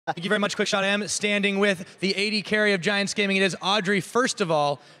Thank you very much, Quickshot M. Standing with the AD carry of Giants Gaming, it is Audrey. First of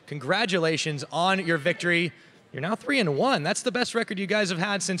all, congratulations on your victory. You're now 3-1. That's the best record you guys have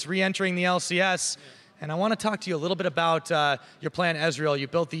had since re-entering the LCS. And I want to talk to you a little bit about your plan, Ezreal. You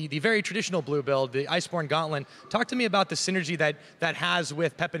built the very traditional blue build, the Iceborne Gauntlet. Talk to me about the synergy that has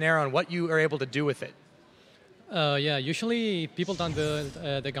with Pepinero and what you are able to do with it. Yeah, usually people don't build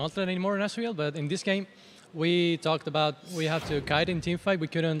the Gauntlet anymore in Ezreal, but in this game, we talked about we had to kite in teamfight. We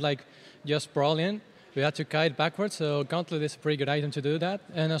couldn't like just brawl in. We had to kite backwards, so Gauntlet is a pretty good item to do that.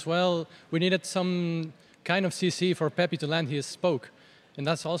 And as well, we needed some kind of CC for Peppy to land his poke. And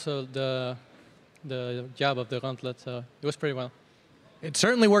that's also the job of the Gauntlet, so it was pretty well. It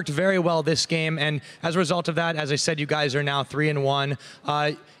certainly worked very well this game, and as a result of that, as I said, you guys are now 3-1.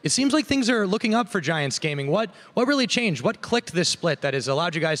 It seems like things are looking up for Giants Gaming. What really changed? What clicked this split that has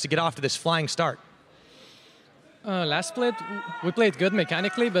allowed you guys to get off to this flying start? Last split, we played good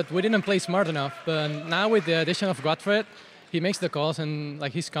mechanically, but we didn't play smart enough. But now with the addition of Godfred, he makes the calls and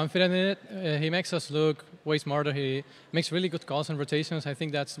like he's confident in it. He makes us look way smarter. He makes really good calls and rotations. I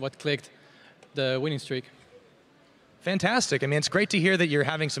think that's what clicked the winning streak. Fantastic. I mean, it's great to hear that you're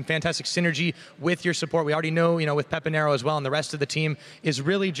having some fantastic synergy with your support. We already know, with Pepinero as well, and the rest of the team is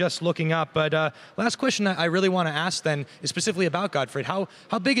really just looking up. But last question I really want to ask then is specifically about Godfred. How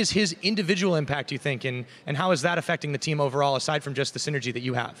big is his individual impact, you think, and how is that affecting the team overall, aside from just the synergy that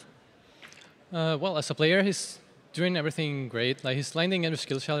you have? Well, as a player, he's doing everything great. Like he's landing every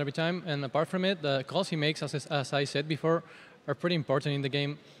skill shot every time, and apart from it, the calls he makes, as I said before, are pretty important in the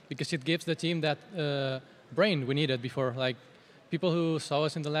game because it gives the team that brain we needed before. Like people who saw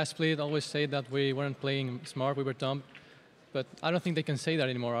us in the last split always say that we weren't playing smart, we were dumb, but I don't think they can say that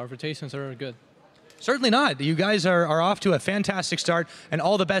anymore. Our rotations are good. Certainly not. You guys are off to a fantastic start, and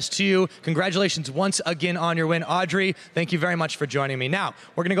all the best to you. Congratulations once again on your win. Audrey, thank you very much for joining me. Now,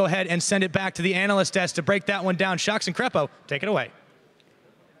 we're going to go ahead and send it back to the analyst desk to break that one down. Shocks and Crepo, take it away.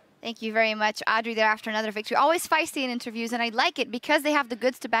 Thank you very much, Audrey, there after another victory. Always feisty in interviews, and I like it because they have the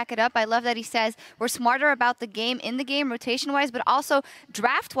goods to back it up. I love that he says we're smarter about the game, in the game, rotation-wise, but also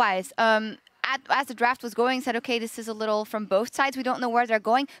draft-wise. As the draft was going, said, okay, this is a little from both sides. We don't know where they're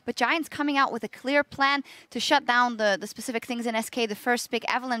going, but Giants coming out with a clear plan to shut down the specific things in SK. The first pick,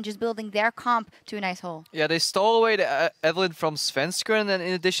 Evelyn, just building their comp to a nice hole. Yeah, they stole away the Evelyn from Svensker, and then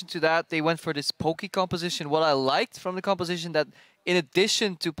in addition to that, they went for this pokey composition. What I liked from the composition that in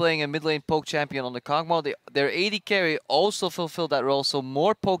addition to playing a mid lane poke champion on the Kog'Maw, their AD carry also fulfilled that role. So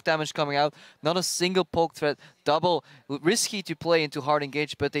more poke damage coming out, not a single poke threat, double, risky to play into hard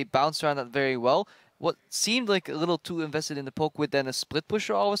engage, but they bounced around that very well. What seemed like a little too invested in the poke with then a split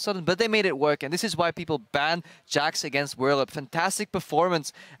pusher all of a sudden, but they made it work, and this is why people banned Jax against Whirlup. Fantastic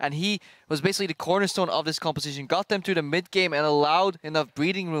performance, and he was basically the cornerstone of this composition, got them to the mid game and allowed enough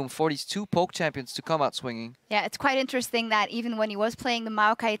breathing room for these two poke champions to come out swinging. Yeah, it's quite interesting that even when he was playing the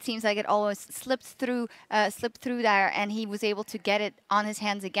Maokai, it seems like it always slipped through there, and he was able to get it on his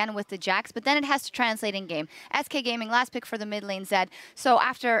hands again with the Jax, but then it has to translate in game. SK Gaming, last pick for the mid lane Zed. So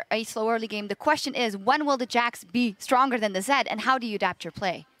after a slow early game, the question is, when will the Jax be stronger than the Zed, and how do you adapt your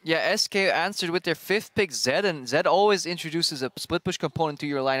play? Yeah, SK answered with their 5th pick, Zed, and Zed always introduces a split push component to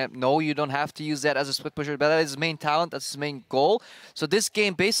your lineup. No, you don't have to use Zed as a split pusher, but that is his main talent, that's his main goal. So this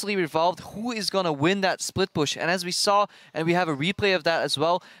game basically revolved who is going to win that split push. And as we saw, and we have a replay of that as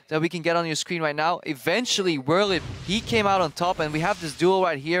well, that we can get on your screen right now, eventually Whirlup, he came out on top, and we have this duel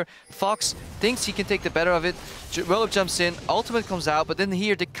right here. Fox thinks he can take the better of it. Whirlup jumps in, ultimate comes out, but then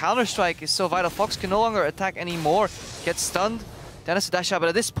here the Counterstrike is so vital. Fox can no longer attack anymore, gets stunned. Then it's a dash out, but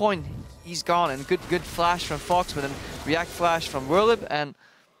at this point, he's gone. And good flash from Fox, but then react flash from Whirlup, and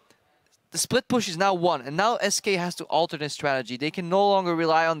the split push is now won. And now SK has to alter their strategy. They can no longer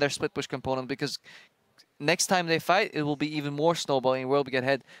rely on their split push component because next time they fight, it will be even more snowballing, Whirlup get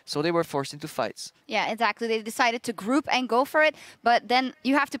ahead. So they were forced into fights. Yeah, exactly. They decided to group and go for it, but then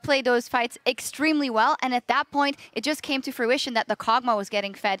you have to play those fights extremely well. And at that point, it just came to fruition that the Kog'Maw was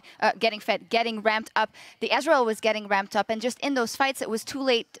getting ramped up. The Ezreal was getting ramped up, and just in those fights, it was too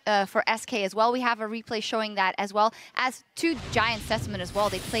late for SK as well. We have a replay showing that as well as two Giants Testament as well.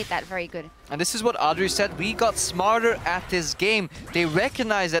 They played that very good. And this is what Audrey said. We got smarter at this game. They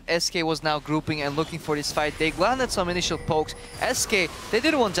recognized that SK was now grouping and looking for this fight. They landed some initial pokes. SK, they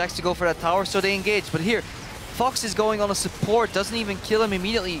didn't want Jax to go for that tower, so they engaged. But here, Fox is going on a support, doesn't even kill him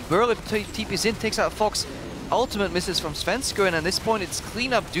immediately. Whirlup TP's in, takes out Fox. Ultimate misses from Svensker, and at this point it's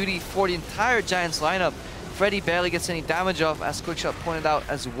cleanup duty for the entire Giants lineup. Freddy barely gets any damage off, as Quickshot pointed out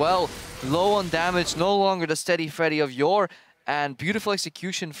as well. Low on damage, no longer the steady Freddy of yore. And beautiful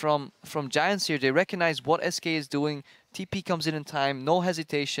execution from Giants here. They recognize what SK is doing TP comes in time, no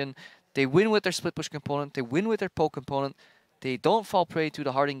hesitation. They win with their split push component. They win with their poke component. They don't fall prey to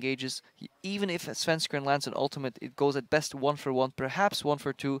the hard engages. Even if Svenskeren lands an ultimate, it goes at best 1 for 1, perhaps 1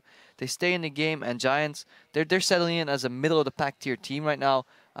 for 2. They stay in the game, and Giants, they're settling in as a middle-of-the-pack tier team right now,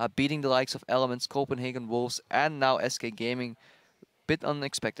 beating the likes of Elements, Copenhagen Wolves, and now SK Gaming. Bit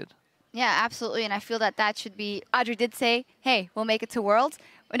unexpected. Yeah, absolutely, and I feel that that should be... Audrey did say, hey, we'll make it to Worlds.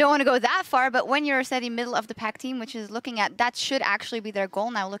 We don't want to go that far, but when you're setting middle of the pack team, which is looking at, that should actually be their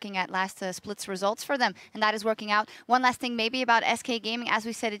goal now, looking at last splits results for them, and that is working out. One last thing maybe about SK Gaming, as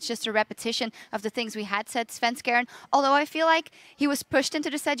we said, it's just a repetition of the things we had said. Svenskeren, although I feel like he was pushed into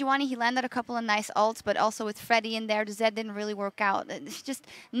the Sejuani, he landed a couple of nice ults, but also with Freddy in there, the Zed didn't really work out. It's just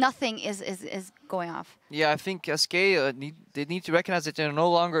nothing is going off. Yeah, I think SK, they need to recognize that they're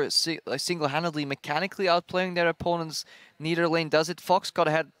no longer single-handedly mechanically outplaying their opponents. Neither lane does it. Fox got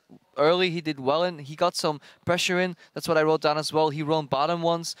ahead early, he did well, and he got some pressure in. That's what I wrote down as well. He roamed bottom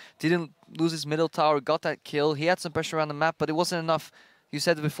once, didn't lose his middle tower, got that kill. He had some pressure around the map, but it wasn't enough. You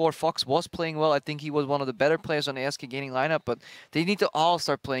said it before, Fox was playing well. I think he was one of the better players on the SK Gaming lineup, but they need to all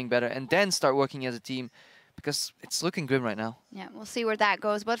start playing better and then start working as a team, because it's looking grim right now. Yeah, we'll see where that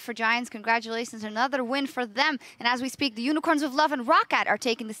goes. But for Giants, congratulations, another win for them. And as we speak, the Unicorns of Love and Roccat are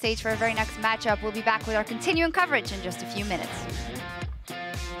taking the stage for our very next matchup. We'll be back with our continuing coverage in just a few minutes.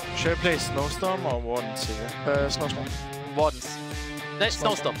 Should I play Snowstorm or Wardens here? Snowstorm. Wardens. No,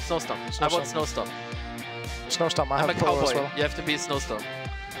 Snowstorm. Snowstorm. I want Snowstorm. Snowstorm, I'm a cowboy. As well. You have to be Snowstorm.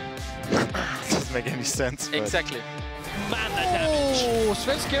 Doesn't make any sense. Exactly. Man, that damage. Oh,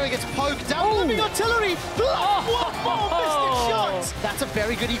 Svenskeren gets poked down. Living artillery. One more missed shot. That's a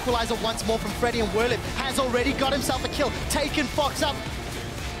very good equalizer once more from Freddy, and Werlip has already got himself a kill, taken Fox up.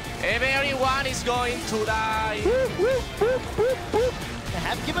 Everyone is going to die. They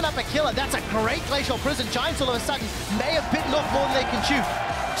have given up a kill, and that's a great Glacial Prison. Giants all of a sudden may have bitten off more than they can chew.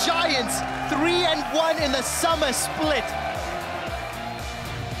 Giants 3-1 in the summer split.